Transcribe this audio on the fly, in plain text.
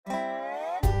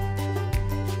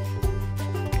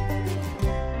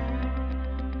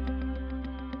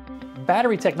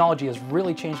Battery technology has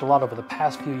really changed a lot over the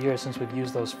past few years since we've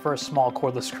used those first small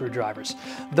cordless screwdrivers.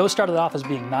 Those started off as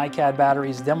being NiCad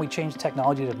batteries, then we changed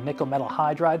technology to nickel metal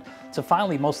hydride, so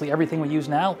finally mostly everything we use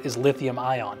now is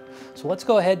lithium-ion. So let's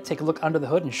go ahead, take a look under the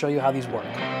hood and show you how these work.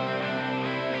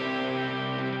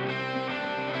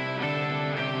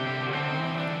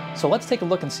 So let's take a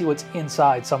look and see what's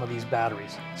inside some of these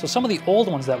batteries. So some of the old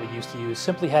ones that we used to use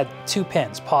simply had two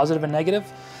pins, positive and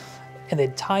negative, and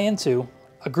they'd tie into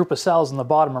a group of cells in the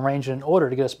bottom arranged in order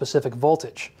to get a specific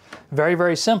voltage. Very,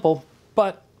 very simple,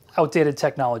 but outdated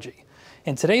technology.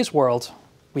 In today's world,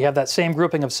 we have that same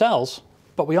grouping of cells,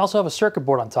 but we also have a circuit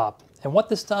board on top. And what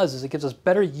this does is it gives us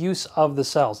better use of the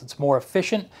cells. It's more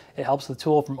efficient, it helps the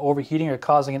tool from overheating or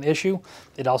causing an issue.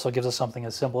 It also gives us something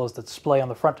as simple as the display on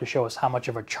the front to show us how much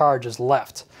of a charge is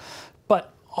left.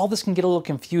 But all this can get a little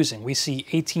confusing. We see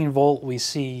 18 volt, we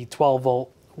see 12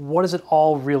 volt. What does it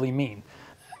all really mean?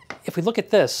 If we look at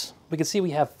this, we can see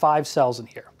we have 5 cells in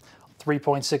here,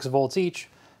 3.6 volts each,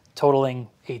 totaling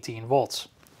 18 volts.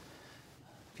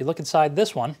 If you look inside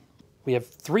this one, we have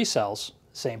 3 cells,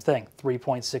 same thing,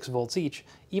 3.6 volts each,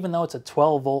 even though it's a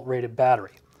 12 volt rated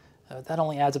battery. That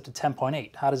only adds up to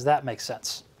 10.8. How does that make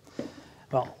sense?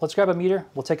 Well, let's grab a meter,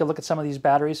 we'll take a look at some of these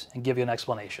batteries and give you an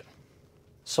explanation.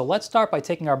 So let's start by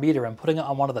taking our meter and putting it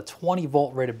on one of the 20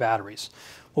 volt rated batteries.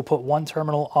 We'll put one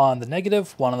terminal on the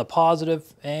negative, one on the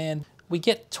positive, and we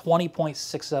get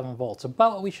 20.67 volts,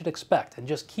 about what we should expect. And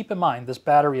just keep in mind, this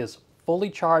battery is fully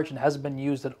charged and hasn't been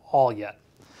used at all yet.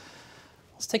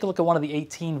 Let's take a look at one of the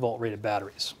 18 volt rated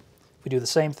batteries. If we do the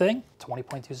same thing,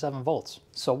 20.27 volts.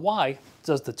 So why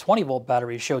does the 20 volt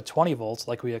battery show 20 volts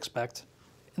like we expect,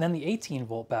 and then the 18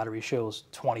 volt battery shows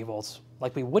 20 volts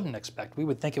like we wouldn't expect? We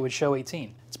would think it would show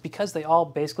 18. It's because they all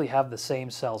basically have the same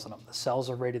cells in them. The cells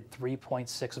are rated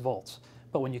 3.6 volts.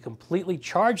 But when you completely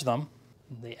charge them,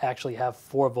 they actually have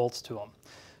 4 volts to them.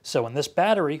 So in this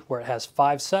battery, where it has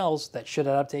 5 cells that should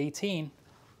add up to 18,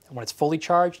 when it's fully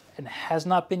charged and has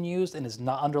not been used and is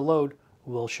not under load,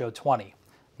 will show 20.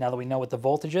 Now that we know what the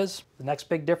voltage is, the next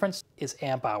big difference is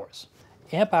amp hours.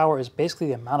 Amp hour is basically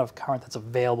the amount of current that's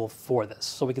available for this.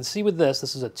 So we can see with this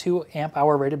is a 2 amp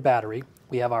hour rated battery.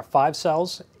 We have our 5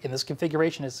 cells. In this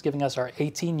configuration, it's giving us our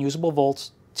 18 usable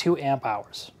volts, 2 amp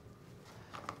hours.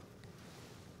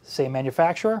 Same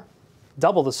manufacturer,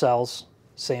 double the cells,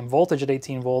 same voltage at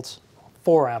 18 volts,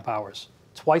 4 amp hours.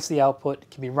 Twice the output,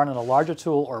 can be run in a larger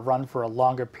tool or run for a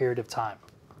longer period of time.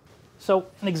 So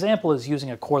an example is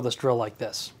using a cordless drill like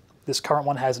this. This current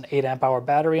one has an 8 amp hour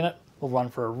battery in it, will run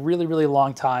for a really, really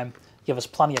long time, give us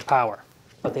plenty of power.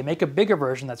 But they make a bigger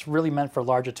version that's really meant for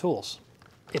larger tools.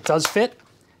 It does fit,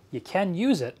 you can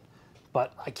use it,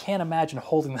 but I can't imagine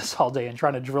holding this all day and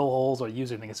trying to drill holes or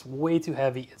use anything. It's way too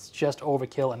heavy, it's just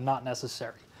overkill and not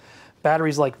necessary.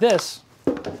 Batteries like this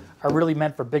are really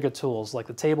meant for bigger tools like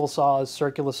the table saws,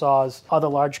 circular saws, other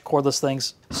large cordless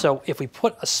things. So if we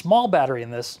put a small battery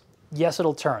in this, yes,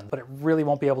 it'll turn, but it really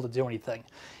won't be able to do anything.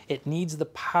 It needs the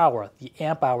power, the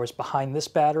amp hours behind this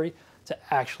battery to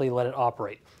actually let it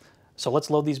operate. So let's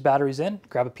load these batteries in,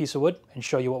 grab a piece of wood, and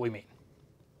show you what we mean.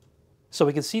 So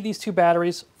we can see these 2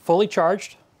 batteries fully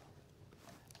charged,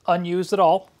 unused at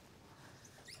all.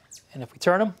 And if we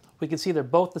turn them, we can see they're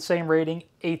both the same rating,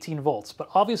 18 volts. But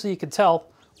obviously you can tell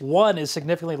one is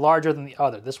significantly larger than the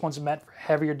other. This one's meant for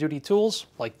heavier duty tools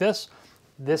like this.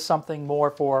 This something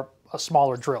more for a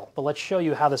smaller drill. But let's show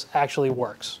you how this actually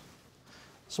works.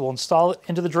 So we'll install it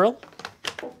into the drill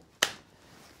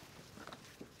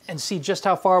and see just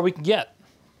how far we can get.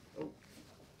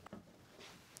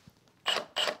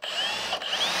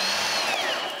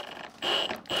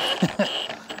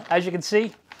 As you can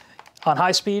see, on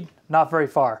high speed, not very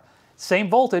far. Same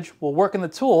voltage will work in the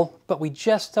tool, but we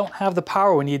just don't have the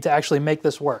power we need to actually make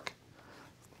this work.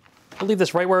 We'll leave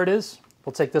this right where it is.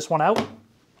 We'll take this one out.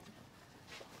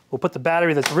 We'll put the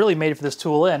battery that's really made for this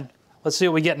tool in. Let's see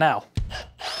what we get now.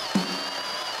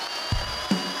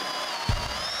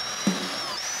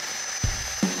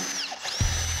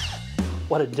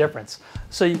 What a difference.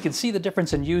 So you can see the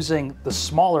difference in using the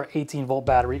smaller 18 volt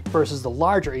battery versus the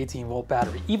larger 18 volt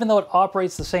battery. Even though it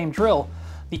operates the same drill,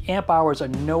 the amp hours are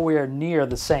nowhere near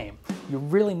the same. You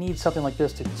really need something like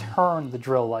this to turn the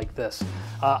drill like this.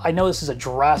 I know this is a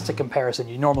drastic comparison.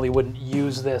 You normally wouldn't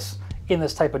use this in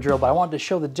this type of drill, but I wanted to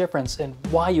show the difference in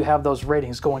why you have those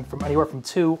ratings going from anywhere from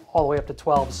 2 all the way up to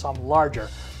 12, some larger.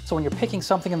 So when you're picking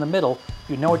something in the middle,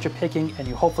 you know what you're picking and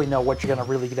you hopefully know what you're gonna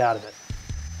really get out of it.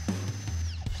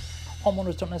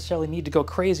 Homeowners don't necessarily need to go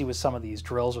crazy with some of these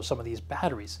drills or some of these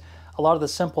batteries. A lot of the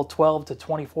simple 12 to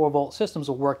 24 volt systems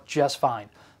will work just fine.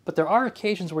 But there are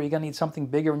occasions where you're gonna need something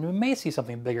bigger, and you may see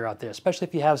something bigger out there, especially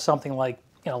if you have something like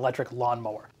an electric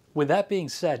lawnmower. With that being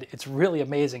said, it's really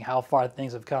amazing how far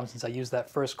things have come since I used that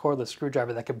first cordless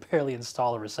screwdriver that could barely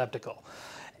install a receptacle.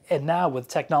 And now, with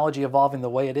technology evolving the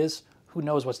way it is, who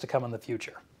knows what's to come in the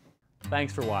future.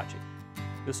 Thanks for watching.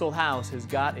 This Old House has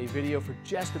got a video for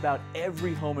just about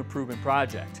every home improvement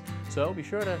project, so be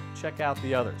sure to check out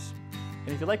the others. And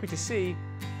if you like what you see,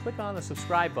 click on the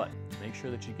subscribe button to make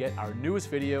sure that you get our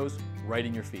newest videos right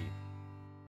in your feed.